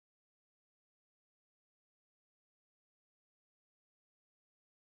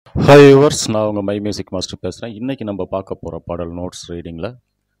Hi viewers, நான் உங்கள் my music master பேசுகிறேன். இன்றைக்கி நம்ம பார்க்க போகிற பாடல் நோட்ஸ் ரீடிங்கில்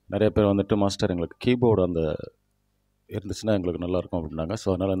நிறைய பேர் வந்துட்டு மாஸ்டர் எங்களுக்கு கீபோர்டு அந்த இருந்துச்சுன்னா எங்களுக்கு நல்லாயிருக்கும் அப்படின்னாங்க. ஸோ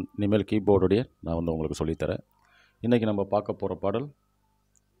அதனால் இனிமேல் கீபோர்டோடைய நான் வந்து உங்களுக்கு சொல்லித்தரேன். இன்றைக்கி நம்ம பார்க்க போகிற பாடல்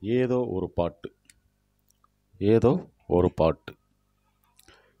ஏதோ ஒரு பாட்டு. ஏதோ ஒரு பாட்டு.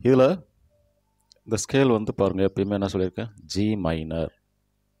 இதில் இந்த ஸ்கேல் வந்து பாருங்கள், எப்பயுமே என்ன சொல்லியிருக்கேன், ஜி மைனர்,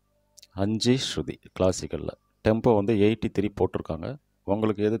 5 ஸ்ருதி கிளாசிக்கலில். டெம்போ வந்து 83 போட்டிருக்காங்க.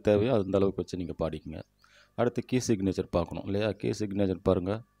 உங்களுக்கு எது தேவையோ அந்த அளவுக்கு வச்சு நீங்கள் பாடிக்கங்க. அடுத்து கீ சிக்னேச்சர் பார்க்கணும் இல்லையா? கீ சிக்னேச்சர்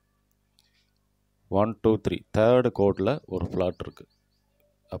பாருங்கள், 1 2 3 தேர்டு கோடில் ஒரு ஃப்ளாட் இருக்குது.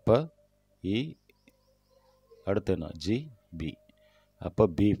 அப்போ இ, அடுத்து என்ன, ஜி பி, அப்போ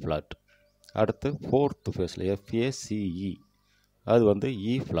பி ஃப்ளாட். அடுத்து ஃபோர்த்து ஃபேஸில் FACE, அது வந்து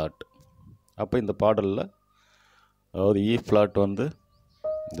இ ஃப்ளாட். அப்போ இந்த பாடலில் அதாவது இ ஃப்ளாட் வந்து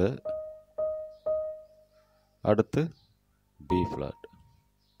இந்த, அடுத்து பி ஃப்ளாட்,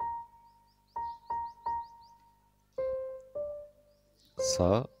 சா,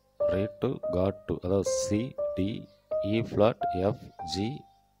 ரே டு, கா டு, அதாவது சி, டி, இ ஃப்ளாட், எஃப், ஜி,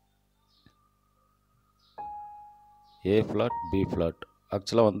 ஏ ஃப்ளாட், பி ஃப்ளாட்.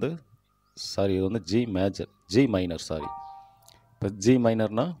 ஆக்சுவலாக வந்து சாரி, இது வந்து G major, G minor, sorry. இப்போ ஜி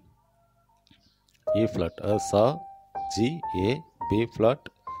மைனர்னா இ ஃப்ளாட், அதாவது சா, ஜி, ஏ, B flat,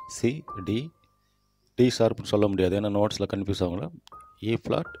 C, D, D ஷார்ப்னு சொல்ல முடியாது, ஏன்னா நோட்ஸில் கன்ஃபியூஸ் ஆகுங்களா. இ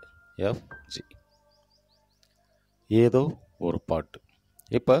ஃப்ளாட், எஃப், ஜி. ஏதோ ஒரு பாட்டு.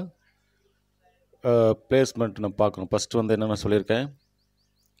 இப்போ பிளேஸ்மெண்ட் நம்ம பார்க்கணும். ஃபஸ்ட்டு வந்து என்னென்ன சொல்லியிருக்கேன்,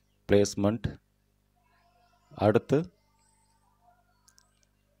 பிளேஸ்மெண்ட், அடுத்து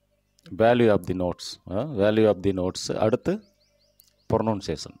value of the notes, value of the notes, அடுத்து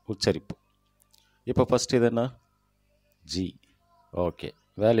ப்ரொனவுன்சியேஷன், உச்சரிப்பு. இப்போ ஃபஸ்ட்டு இது என்ன, ஜி, ஓகே.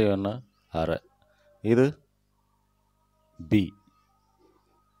 வேல்யூ என்ன, அரை. இது B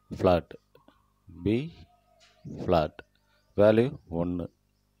flat, B flat, value 1.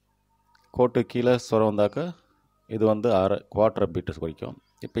 கோட்டு கீழே ஸ்வரம் வந்தாக்க இது வந்து அரை, குவார்டர் பீட்டு குறிக்கும்.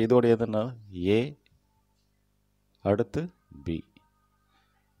 இப்போ இதோடைய எதுன்னா ஏ, அடுத்து பி,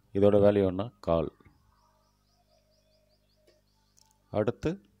 இதோட வேல்யூ என்ன, கால்.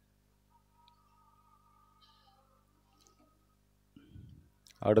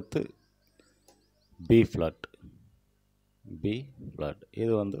 அடுத்து பி ஃப்ளாட், பி ஃப்ளாட்,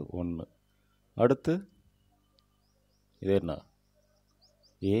 இது வந்து 1. அடுத்து இது என்ன,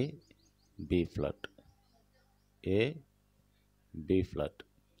 ஏ பி ஃப்ளாட், ஏ பி ஃப்ளாட்.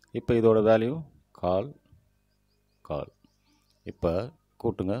 இப்போ இதோட வேல்யூ கால், கால். இப்போ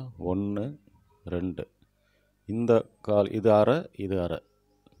கூட்டுங்க, 1 2, இந்த கால் இது அரை, இது அரை,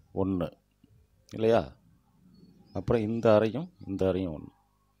 1 இல்லையா? அப்புறம் இந்த அறையும் இந்த அறையும் 1.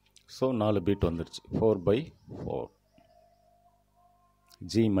 ஸோ 4 பீட் வந்துடுச்சு, 4/4.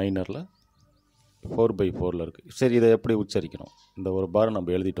 ஜி மைனரில் 4/4 இருக்குது. சரி, இதை எப்படி உச்சரிக்கணும்? இந்த ஒரு பாரை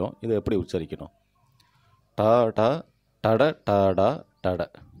நம்ம எழுதிட்டோம், இதை எப்படி உச்சரிக்கணும்? டா டா டட டாடா டட.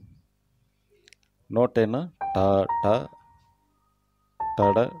 நோட் என்ன, டா டா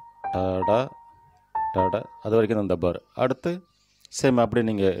டட டாடா டட, அது வரைக்கும் தான் இந்த பார். அடுத்து சேம் அப்படி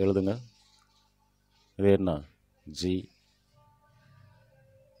நீங்கள் எழுதுங்க. இது என்ன, ஜி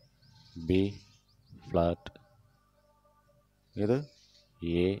பி ஃப்ளாட், இது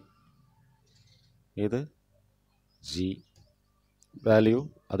ஏ, இது ஜி. வேல்யூ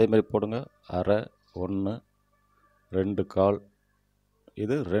அதே மாதிரி போடுங்க, அரை, 1 2 கால்,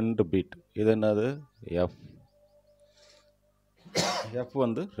 இது 2 பீட். இது என்னது, எஃப், எஃப்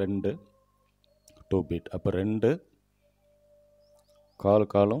வந்து 2 2 பீட். அப்போ 2 கால்,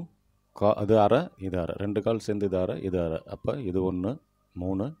 காலும் அது அரை, இது அரை, 2 கால் சேர்ந்து இது அரை, இது அரை. அப்போ இது 1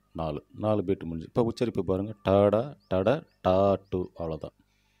 3 4 பீட் முடிஞ்சு. இப்போ உச்சரிப்பு பாருங்கள், டாடா டட டா டு, அவ்வளோதான்.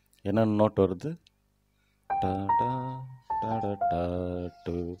 என்னென்ன நோட் வருது, டாடா டட டா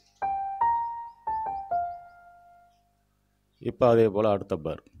டு. இப்போ அதே போல் அடுத்த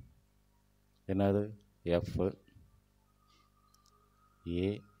பார் என்னது, எஃப், ஏ,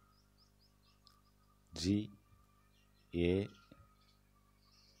 ஜி, ஏ,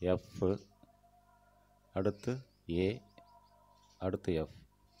 எஃப், அடுத்து ஏ, அடுத்து எஃப்.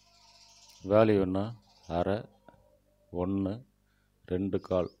 வேல்யூ என்ன, அரை, 1 2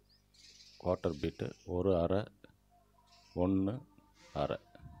 கால், குவார்ட்டர் பீட்டு, ஒரு அரை, 1 அரை.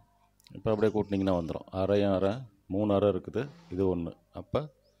 இப்போ அப்படியே கூட்டினீங்கன்னா வந்துடும், அரையும் அரை, 3 அரை இருக்குது, இது 1. அப்போ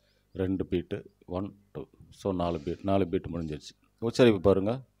 2 பீட்டு, 1 2. ஸோ 4 பீட் முடிஞ்சிருச்சு. உச்சரிப்பு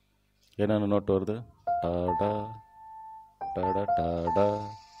பாருங்கள், என்னென்ன நோட்டு வருது, டாடா டட டாடா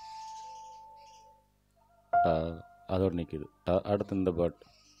டா, அதோடு நிற்கிது. அடுத்து இந்த பாட்,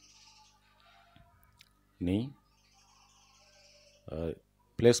 நீ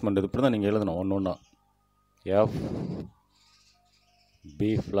பிளேஸ்மெண்ட் இது இப்படி தான் நீங்கள் எழுதணும் ஒன்று ஒன்றா. எஃப்,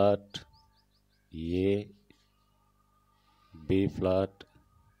 பி ஃப்ளாட், ஏ, பி ஃப்ளாட்,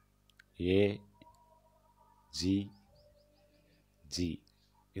 ஏ, ஜி, ஜி.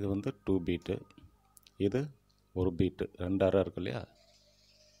 இது வந்து 2 பீட்டு, இது 1 பீட்டு. 2 அரை இருக்கு இல்லையா,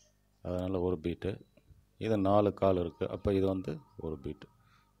 அதனால் 1 பீட்டு. இது 4 கால் இருக்குது, அப்போ இது வந்து 1 பீட்டு.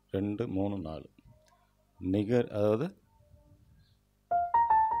 2, 3, 4 நிகர், அதாவது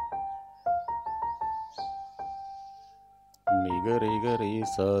நிகரிகரி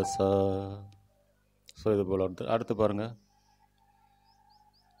ச ச. ஸோ இது போல் அடுத்து பாருங்கள்,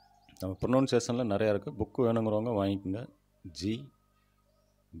 நம்ம ப்ரொனவுன்சியேஷனில் நிறையா இருக்குது. புக்கு வேணுங்கிறவங்க வாங்கிக்கோங்க. ஜி,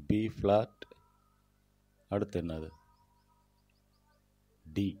 பி ஃப்ளாட், அடுத்து என்னது,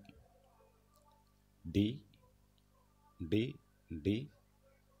 D, D, D, D,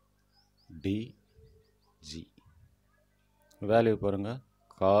 D, G. Value பாருங்கள்,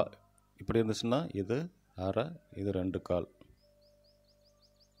 இப்படி இருந்துச்சுன்னா இது அரை, இது 2 கால்,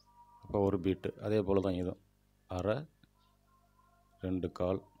 அப்போ 1 பீட்டு. அதே போல் தான் இதுவும் அரை, 2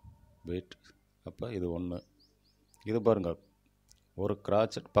 கால் பீட், அப்போ இது 1. இது பாருங்கள், ஒரு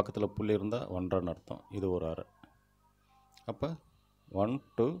கிராச் பக்கத்தில் புள்ளி இருந்தால் 1.5ன்னு அர்த்தம். இது ஒரு அரை, அப்போ 1,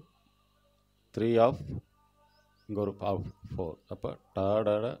 2, 3 ஆஃப், இங்கே ஒரு ஆஃப் 4. அப்போ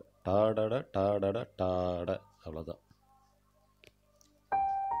டாடட டாடட டாடட டாட, அவ்வளோதான்.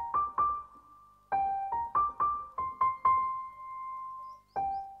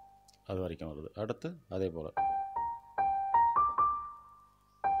 அது வரைக்கும் வருது. அடுத்து அதே போல்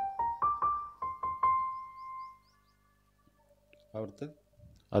அடுத்து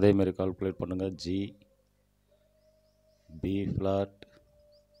அதேமாரி கால்குலேட் பண்ணுங்கள். ஜி, பி ஃப்ளாட்,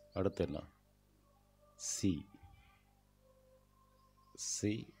 அடுத்து என்ன, C,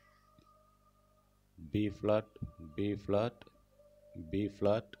 C, B flat, B flat, B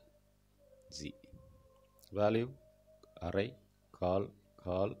flat, G. Value அரை, கால்,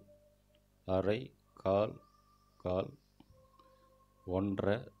 கால், அரை, கால், கால்,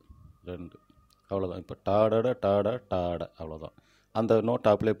 1.5, 2, அவ்வளோதான். இப்போ டாடட டாட டாட, அவ்வளோதான். அந்த நோட்டை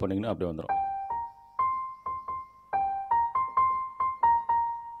அப்ளை பண்ணிங்கன்னா அப்படியே வந்துடும்.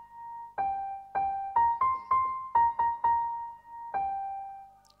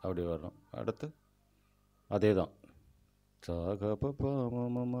 அப்படி வரணும். அடுத்து அதே தான், சாக பப்பா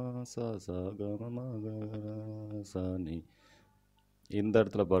மமா சா சாக மமா சாணி. இந்த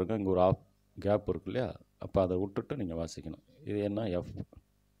இடத்துல பாருங்கள், இங்கே ஒரு ஆஃப் கேப் இருக்கு இல்லையா, அப்போ அதை விட்டுட்டு நீங்கள் வாசிக்கணும். இது என்ன, எஃப்,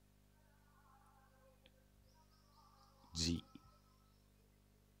 ஜி,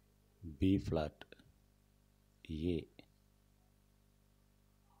 பி ஃப்ளாட், ஏ,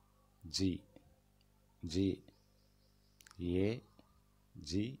 ஜி, ஜி, ஏ,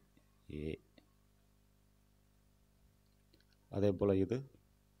 ஜி, ஏ. அதே போல் இது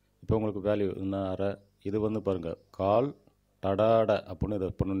இப்போ உங்களுக்கு வேல்யூ என்ன, அரை. இது வந்து பாருங்கள், கால் டடாட அப்படின்னு இதை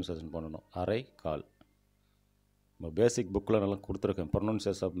ப்ரொனன்சியேஷன் பண்ணணும். அரை, கால். நம்ம பேசிக் புக்கில் நல்லா கொடுத்துருக்கேன்.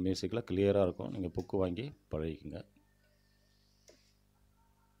 ப்ரொனன்சியேஷன் ஆஃப் மியூசிக்கில் கிளியராக இருக்கும். நீங்கள் புக்கு வாங்கி பழகிக்குங்க.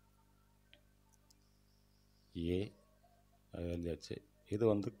 ஏ எழுதியாச்சு. இது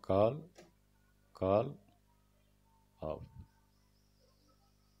வந்து கால், கால், ஆஃப்.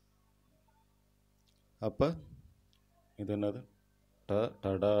 அப்போ இது என்னது,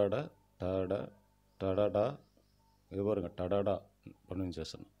 டடாட டட டடடா. இது பாருங்க, டடாடா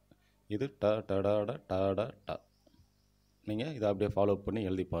ப்ரொனன்சியேஷன். இது டடாட டாடா டா. நீங்கள் இதை அப்படியே ஃபாலோ பண்ணி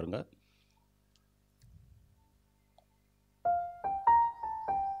எழுதி பாருங்கள்.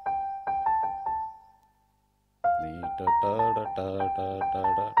 நீ டடாட டாடா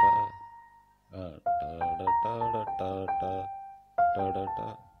டாடா டா, டாடா டாடா டாடா டாடா டா,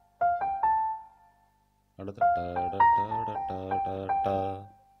 அடுத்து டாடா டாடா டாடா டா,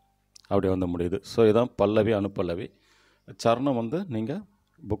 அப்படியே வந்து முடியுது. ஸோ இதுதான் பல்லவி, அனுப்பல்லவி. சரணம் வந்து நீங்கள்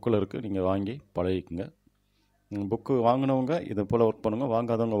புக்கில் இருக்குது, நீங்கள் வாங்கி பழகிக்குங்க. புக்கு வாங்கினவங்க இதை போல் ஒர்க் பண்ணுங்கள்,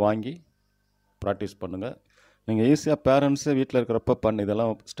 வாங்காதவங்க வாங்கி ப்ராக்டிஸ் பண்ணுங்கள். நீங்கள் ஈஸியாக பேரண்ட்ஸு வீட்டில் இருக்கிறப்ப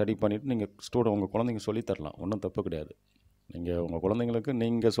இதெல்லாம் ஸ்டடி பண்ணிவிட்டு நீங்கள் உங்கள் குழந்தைங்க சொல்லித்தரலாம், ஒன்றும் தப்பு கிடையாது. நீங்கள் உங்கள் குழந்தைங்களுக்கு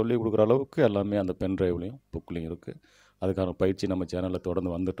நீங்கள் சொல்லிக் கொடுக்குற அளவுக்கு எல்லாமே அந்த பென் ட்ரைவ்லேயும் புக்லேயும் இருக்குது. அதுக்கான பயிற்சி நம்ம சேனலில்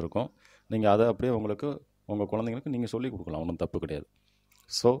தொடர்ந்து வந்துட்டுருக்கோம். நீங்கள் அதை அப்படியே உங்கள் குழந்தைங்களுக்கு நீங்கள் சொல்லிக் கொடுக்கலாம், ஒன்றும் தப்பு கிடையாது.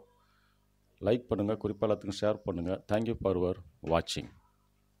 ஸோ லைக் பண்ணுங்கள், குறிப்பாக எல்லாத்துக்கும் ஷேர் பண்ணுங்கள். தேங்க்யூ ஃபார் யுவர் வாட்சிங்.